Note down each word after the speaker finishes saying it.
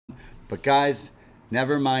But guys,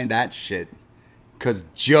 never mind that shit. Because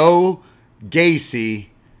Joe Gacy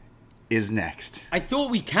is next. I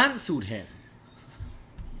thought we cancelled him.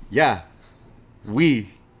 Yeah, we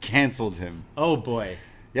canceled him. Oh boy.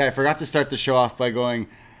 Yeah, I forgot to start the show off by going,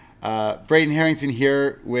 Braden Herrington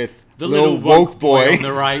here with The little woke boy on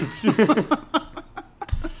the right.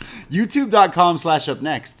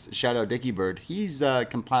 YouTube.com/upNXT. Shout out Dickie Bird. He's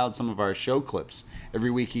compiled some of our show clips. Every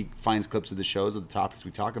week he finds clips of the shows, of the topics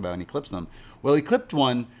we talk about, and he clips them. Well, he clipped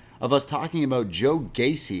one of us talking about Joe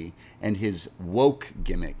Gacy and his woke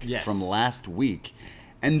gimmick from last week.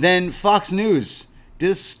 And then Fox News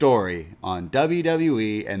did a story on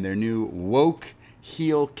WWE and their new woke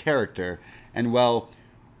heel character. And well,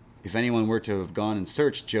 if anyone were to have gone and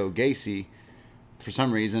searched Joe Gacy, for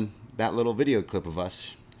some reason, that little video clip of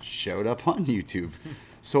us showed up on YouTube.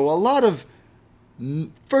 So a lot of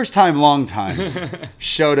first time, long times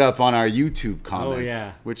showed up on our YouTube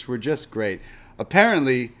comments, which were just great.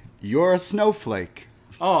 Apparently, you're a snowflake.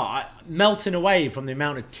 Oh, melting away from the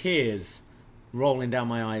amount of tears rolling down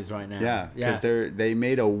my eyes right now. Yeah, because they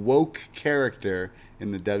made a woke character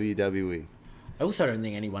in the WWE. I also don't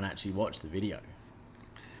think anyone actually watched the video.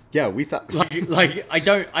 Yeah, we thought like I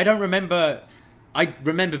don't remember. I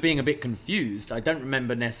remember being a bit confused. I don't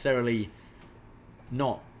remember necessarily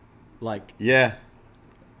not like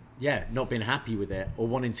not being happy with it or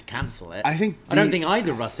wanting to cancel it. I don't think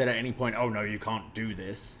either of us said at any point, "Oh no, you can't do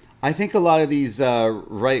this." I think a lot of these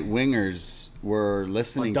right wingers were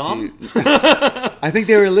listening to you. I think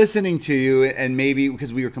they were listening to you, and maybe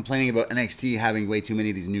because we were complaining about NXT having way too many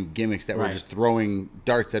of these new gimmicks that were just throwing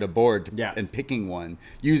darts at a board and picking one,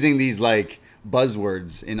 using these like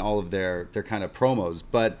buzzwords in all of their kind of promos.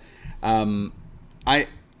 But I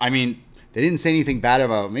mean, they didn't say anything bad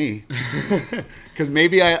about me, because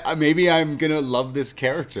maybe I'm gonna love this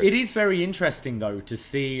character. It is very interesting though to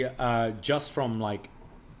see just from like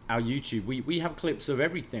our YouTube, we have clips of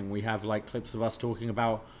everything. We have like clips of us talking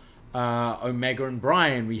about Omega and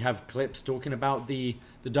Bryan. We have clips talking about the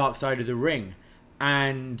dark side of the ring,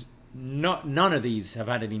 and none of these have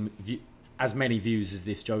had as many views as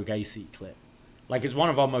this Joe Gacy clip. Like, it's one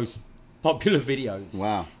of our most popular videos.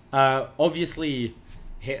 Wow. Obviously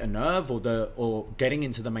hit a nerve, or getting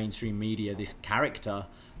into the mainstream media, this character,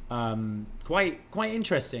 quite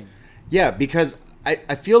interesting. Yeah, because I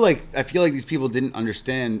feel like these people didn't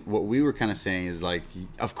understand what we were kind of saying. Is like,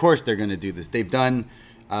 of course they're going to do this. They've done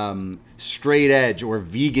straight edge or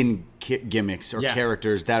vegan gimmicks or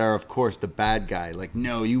characters that are, of course, the bad guy. Like,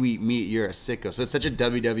 no, you eat meat, you're a sicko. So it's such a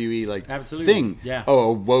WWE like thing. Yeah. Oh,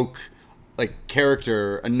 a woke like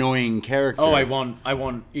character, annoying character. Oh, I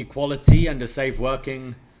want equality and a safe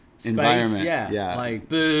working space. Environment. Yeah. Like,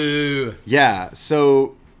 boo. Yeah.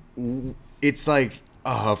 So it's like,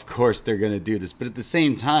 oh, of course they're going to do this. But at the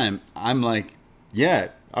same time, I'm like, yeah,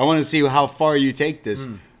 I want to see how far you take this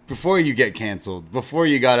before you get canceled. Before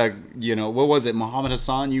you got to, what was it? Muhammad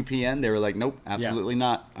Hassan, UPN? They were like, nope, absolutely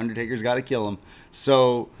not. Undertaker's got to kill him.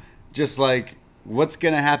 So just like, what's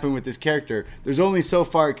going to happen with this character? There's only so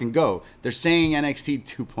far it can go. They're saying NXT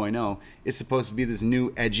 2.0 is supposed to be this new,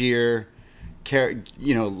 edgier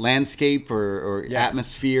landscape or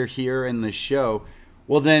atmosphere here in the show.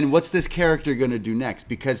 Well, then what's this character going to do next?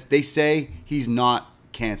 Because they say he's not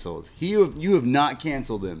canceled. You have not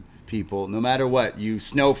canceled him, people, no matter what, you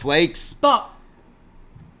snowflakes. But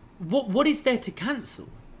what is there to cancel?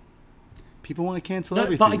 People want to cancel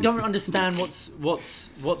everything. But I don't understand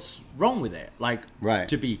what's wrong with it. Like,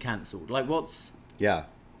 to be cancelled. Like, what's... Yeah.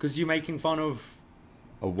 Because you're making fun of...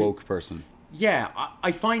 a woke person. Yeah,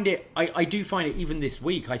 I find it... I do find it, even this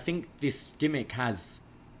week, I think this gimmick has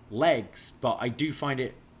legs, but I do find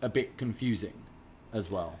it a bit confusing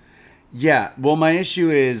as well. Yeah, well, my issue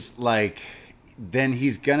is, like, then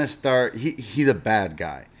he's gonna start... He's a bad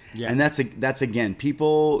guy. Yeah. And that's again,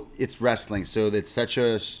 people, it's wrestling, so it's such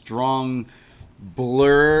a strong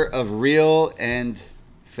blur of real and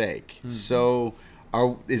fake. So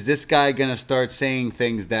is this guy going to start saying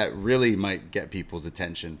things that really might get people's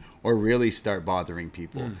attention or really start bothering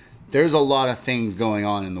people? There's a lot of things going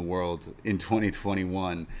on in the world in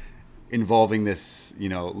 2021 involving this,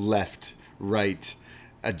 left, right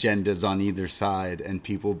agendas on either side, and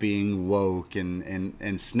people being woke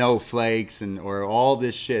and snowflakes or all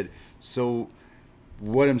this shit. So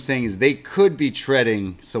what I'm saying is they could be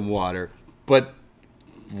treading some water, but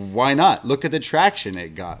why not? Look at the traction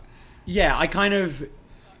it got. Yeah, I kind of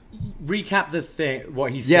recap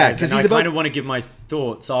what he says, and I kind of want to give my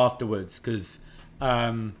thoughts afterwards, because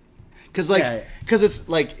it's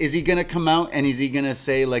like, is he gonna come out and is he gonna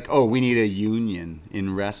say like, oh, we need a union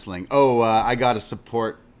in wrestling? Oh, I gotta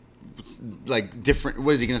support like different.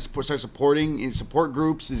 What is he going to start supporting in support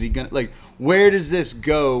groups? Is he going to like? Where does this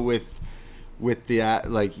go with the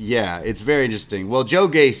like? Yeah, it's very interesting. Well, Joe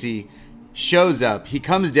Gacy shows up. He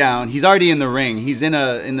comes down. He's already in the ring. He's in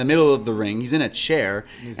the middle of the ring. He's in a chair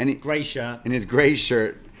in his gray shirt. In his gray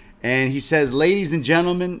shirt. And he says, "Ladies and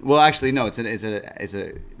gentlemen." Well, actually, no. It's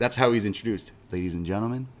a. That's how he's introduced. Ladies and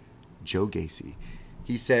gentlemen, Joe Gacy.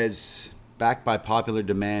 He says, "Backed by popular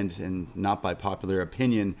demand and not by popular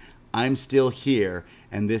opinion, I'm still here,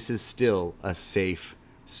 and this is still a safe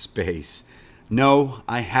space. No,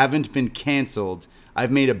 I haven't been canceled.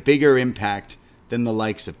 I've made a bigger impact than the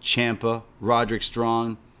likes of Ciampa, Roderick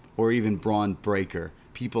Strong, or even Braun Breaker.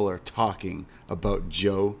 People are talking about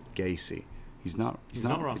Joe Gacy." He's not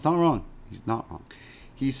wrong.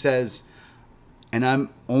 He says, "And I'm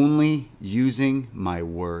only using my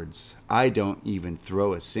words. I don't even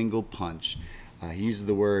throw a single punch." He uses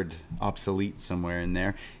the word obsolete somewhere in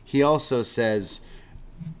there. He also says,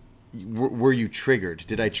 "Were you triggered?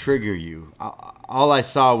 Did I trigger you? All I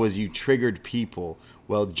saw was you triggered people."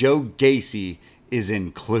 Well, Joe Gacy is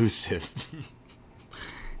inclusive.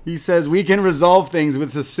 He says, "We can resolve things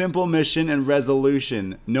with a simple mission and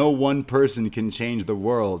resolution. No one person can change the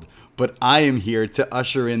world, but I am here to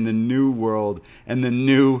usher in the new world and the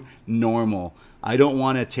new normal. I don't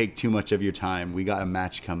want to take too much of your time. We got a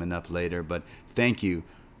match coming up later, but thank you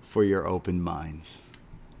for your open minds."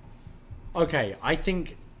 Okay, I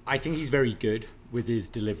think he's very good with his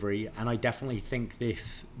delivery, and I definitely think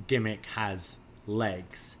this gimmick has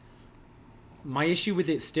legs. My issue with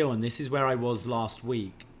it still, and this is where I was last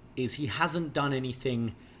week, is he hasn't done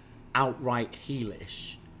anything outright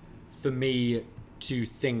heelish for me to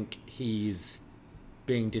think he's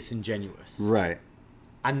being disingenuous. Right.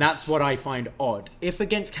 And that's what I find odd. If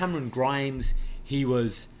against Cameron Grimes he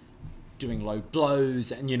was doing low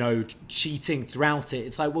blows and, you know, cheating throughout it,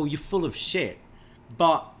 it's like, well, you're full of shit.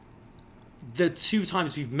 But the 2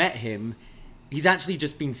 times we've met him, he's actually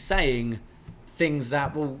just been saying things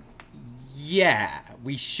that, well, yeah,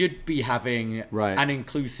 we should be having an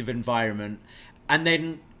inclusive environment. And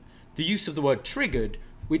then the use of the word triggered,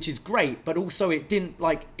 which is great, but also it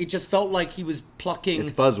just felt like he was plucking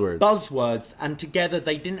it's buzzwords, and together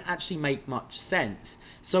they didn't actually make much sense.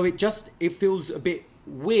 So it feels a bit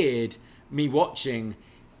weird, me watching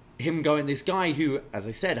him going, this guy who, as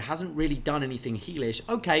I said, hasn't really done anything heelish.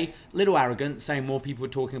 Okay, little arrogant, saying more people are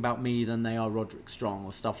talking about me than they are Roderick Strong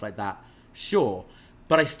or stuff like that. Sure.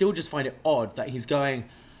 But I still just find it odd that he's going,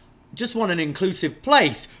 just want an inclusive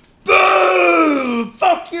place. Boo!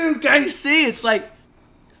 Fuck you, Gacy! It's like,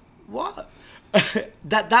 what?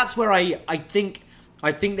 That's where I think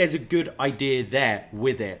there's a good idea there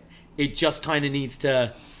with it. It just kind of needs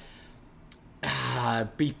to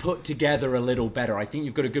be put together a little better. I think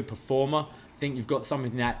you've got a good performer. I think you've got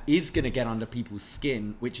something that is going to get under people's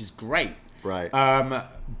skin, which is great. Right.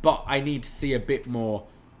 But I need to see a bit more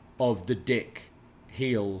of the dick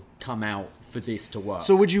heel come out for this to work.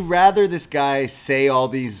 So would you rather this guy say all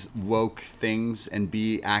these woke things and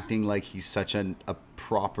be acting like he's such a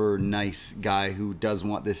proper, nice guy who does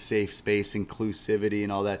want this safe space, inclusivity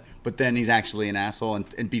and all that, but then he's actually an asshole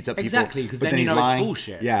and beats up people? Exactly, because then you know it's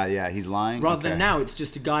bullshit. Yeah, he's lying. Rather than now, it's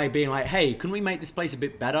just a guy being like, hey, can we make this place a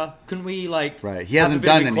bit better? Can we, like, he hasn't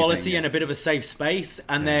done have a bit of equality and a bit of a safe space?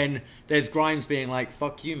 And then there's Grimes being like,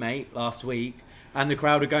 fuck you, mate, last week. And the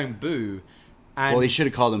crowd are going, boo. And well, he should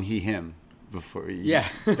have called him he/him before.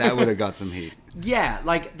 That would have got some heat. Yeah,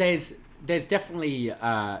 like there's definitely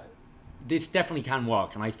this definitely can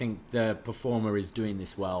work, and I think the performer is doing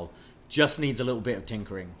this well. Just needs a little bit of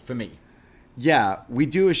tinkering for me. Yeah, we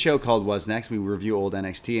do a show called wasNXT. We review old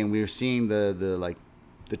NXT, and we were seeing the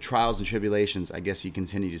trials and tribulations. I guess you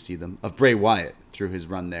continue to see them of Bray Wyatt through his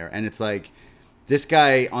run there, and it's like, this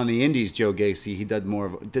guy on the indies, Joe Gacy, he does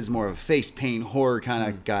more of a face paint horror kind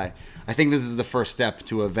of guy. I think this is the first step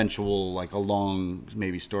to eventual, like, a long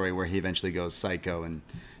maybe story where he eventually goes psycho and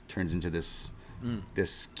turns into this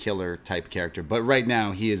killer type character. But right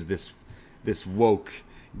now he is this woke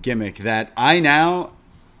gimmick that I now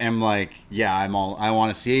am like, yeah, I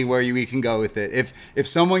want to see where we can go with it. If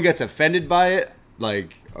someone gets offended by it,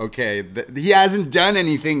 like, okay, he hasn't done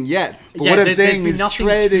anything yet. But what I'm saying is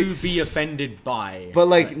nothing to be offended by. But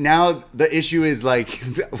like now the issue is like,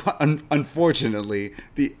 unfortunately,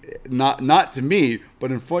 not to me,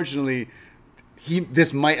 but unfortunately,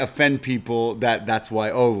 this might offend people. That's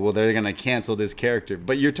why. Oh well, they're gonna cancel this character.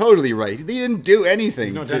 But you're totally right. He didn't do anything.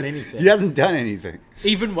 He's not done anything. He hasn't done anything.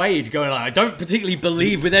 Even Wade going like, I don't particularly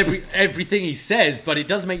believe with everything he says, but it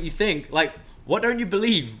does make you think. Like, what don't you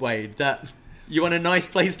believe, Wade? That You want a nice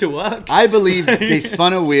place to work? I believe they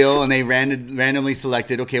spun a wheel and they randomly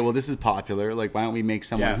selected, okay, well, this is popular. Like, why don't we make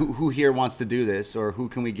someone who here wants to do this, or who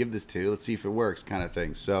can we give this to? Let's see if it works, kind of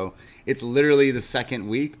thing. So it's literally the second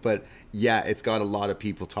week, but yeah, it's got a lot of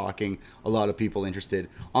people talking, a lot of people interested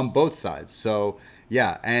on both sides. So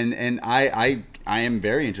yeah, and I am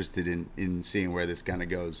very interested in seeing where this kind of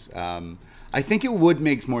goes. I think it would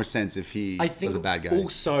make more sense if he was a bad guy.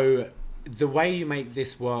 Also, the way you make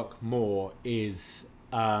this work more is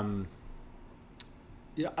okay.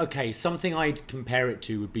 Something I'd compare it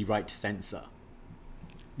to would be Right to Censor.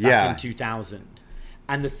 Back in 2000,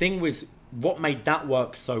 and the thing was, what made that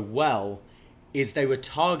work so well is they were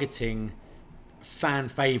targeting fan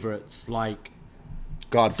favorites like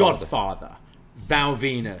Godfather, Val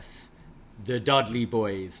Venus, the Dudley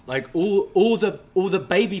Boys, like all the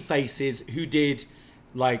baby faces who did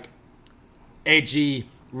like edgy,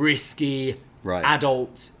 risky,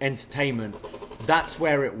 adult entertainment. That's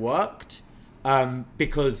where it worked,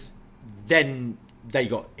 because then they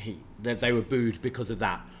got heat. They were booed because of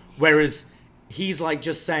that. Whereas he's like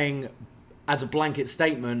just saying, as a blanket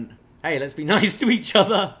statement, hey, let's be nice to each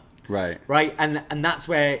other. Right. And that's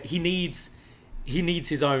where he needs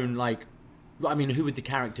his own, like, I mean, who would the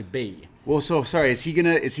character be? Well, so sorry, is he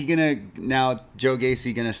gonna now, Joe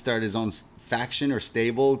Gacy gonna start his own faction or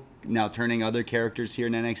stable, now turning other characters here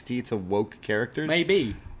in NXT to woke characters?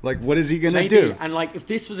 Maybe. Like, what is he gonna do? And like, if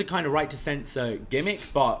this was a kind of Right to Censor gimmick,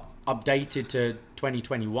 but updated to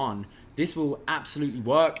 2021, this will absolutely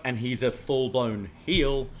work, and he's a full-blown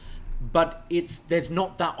heel. But there's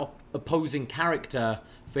not that opposing character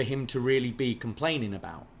for him to really be complaining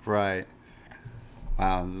about. Right.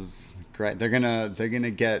 Wow, this is great. They're gonna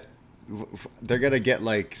get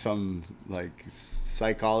like some like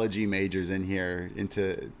psychology majors in here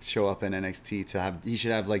to show up in NXT to have. He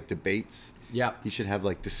should have like debates. Yeah. He should have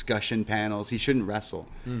like discussion panels. He shouldn't wrestle.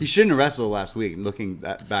 He shouldn't have wrestled last week. Looking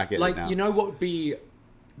back at like, it now, you know what would be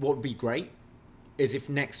great is if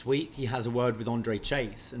next week he has a word with Andre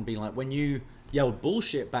Chase and be like, when you yelled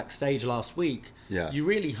bullshit backstage last week, you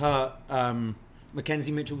really hurt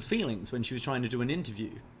Mackenzie Mitchell's feelings when she was trying to do an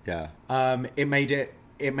interview. Yeah. It made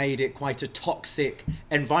it quite a toxic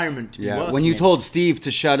environment to be working when you in. told Steve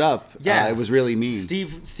to shut up, it was really mean.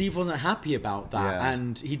 Steve wasn't happy about that,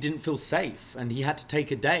 and he didn't feel safe, and he had to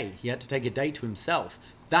take a day. He had to take a day to himself.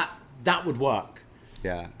 That would work.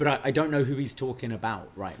 Yeah. But I don't know who he's talking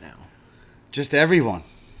about right now. Just everyone.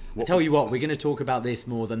 I tell you what, we're going to talk about this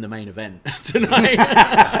more than the main event tonight.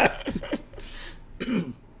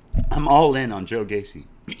 I'm all in on Joe Gacy.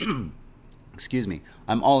 Excuse me.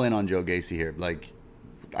 I'm all in on Joe Gacy here. Like,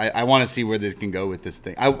 I want to see where this can go with this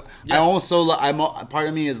thing. I also, part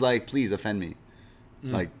of me is like, please offend me.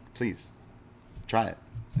 Like, please try it.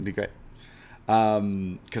 It'd be great.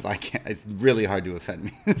 Because I can't. It's really hard to offend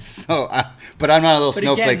me. But I'm not a little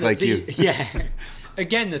snowflake like you. Yeah.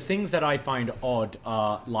 Again, the things that I find odd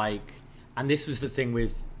are like, and this was the thing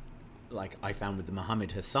with, like, I found with the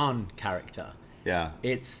Muhammad Hassan character. Yeah.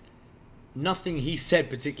 It's nothing he said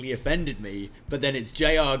particularly offended me, but then it's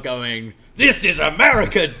JR going, "This is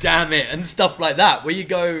America, damn it," and stuff like that, where you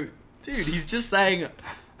go, dude, he's just saying,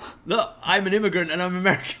 look, I'm an immigrant and I'm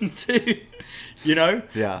American too. You know?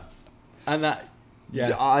 Yeah. And that,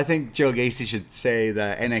 yeah. I think Joe Gacy should say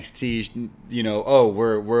that NXT,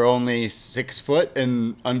 we're only 6 foot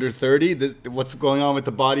and under 30. What's going on with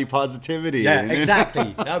the body positivity? Yeah,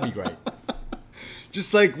 exactly. That would be great.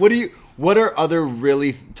 Just like, what are other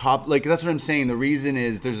really top, like, that's what I'm saying. The reason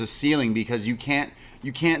is there's a ceiling because you can't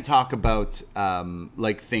talk about, all I'm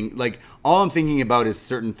thinking about is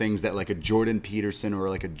certain things that like a Jordan Peterson or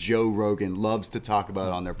like a Joe Rogan loves to talk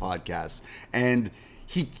about on their podcasts. And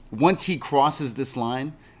once he crosses this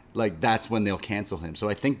line, like, that's when they'll cancel him. So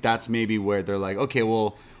I think that's maybe where they're like, okay,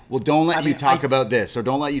 well, don't let you talk about this, or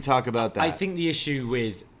don't let you talk about that. I think the issue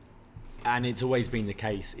with, and it's always been the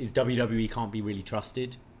case, is WWE can't be really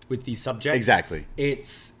trusted with these subjects. Exactly.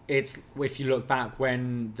 It's if you look back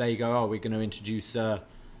when they go, oh, we're going to introduce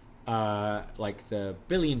like the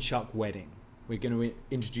Billy and Chuck wedding. We're going to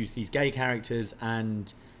introduce these gay characters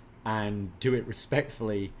and do it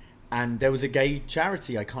respectfully. And there was a gay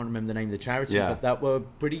charity, I can't remember the name of the charity, but that were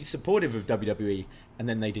pretty supportive of WWE, and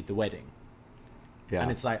then they did the wedding. Yeah. And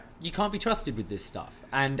it's like, you can't be trusted with this stuff.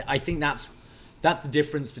 And I think that's the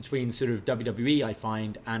difference between sort of WWE, I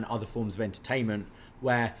find, and other forms of entertainment,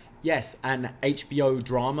 where, yes, an HBO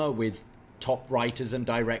drama with top writers and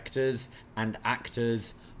directors and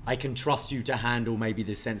actors, I can trust you to handle maybe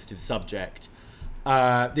this sensitive subject.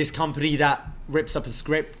 This company that rips up a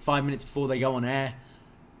script 5 minutes before they go on air,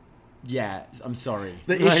 yeah, I'm sorry.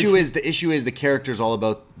 The issue is the character's all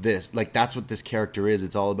about this. Like, that's what this character is.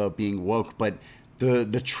 It's all about being woke. But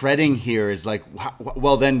the treading here is like,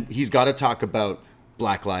 well, then he's got to talk about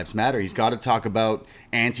Black Lives Matter. He's got to talk about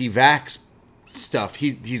anti-vax stuff.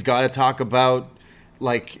 He's got to talk about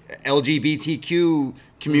like LGBTQ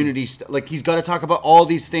community stuff. Like, he's got to talk about all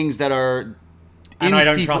these things that are. And I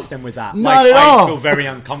don't trust them with that. Not at all. I feel very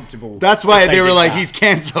uncomfortable. That's why they were like, he's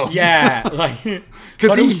cancelled. Yeah, like,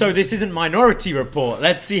 but also this isn't Minority Report.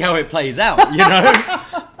 Let's see how it plays out. You know,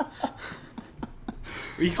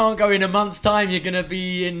 we can't go in a month's time. You're gonna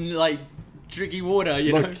be in like tricky water.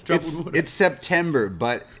 You know, troubled water. It's September,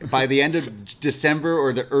 but by the end of December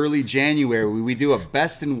or the early January, we do a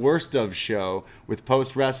best and worst of show with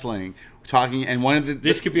Post Wrestling. Talking, and one of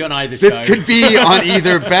this could be on either this show. Could be on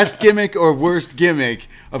either best gimmick or worst gimmick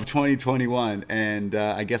of 2021, and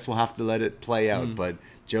I guess we'll have to let it play out. But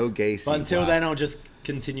Joe Gacy. But until then, I'll just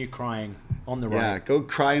continue crying on the right. Yeah, go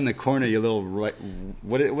cry in the corner, you little right.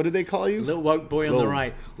 What did they call you? Little woke boy on the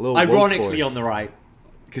right. Ironically on the right.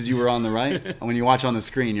 Because you were on the right. When you watch on the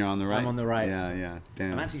screen, you're on the right. I'm on the right. Yeah.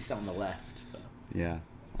 Damn. I'm actually sat on the left. But yeah.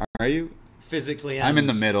 Are you? Physically, I'm in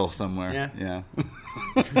the middle somewhere. Yeah.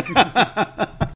 Yeah.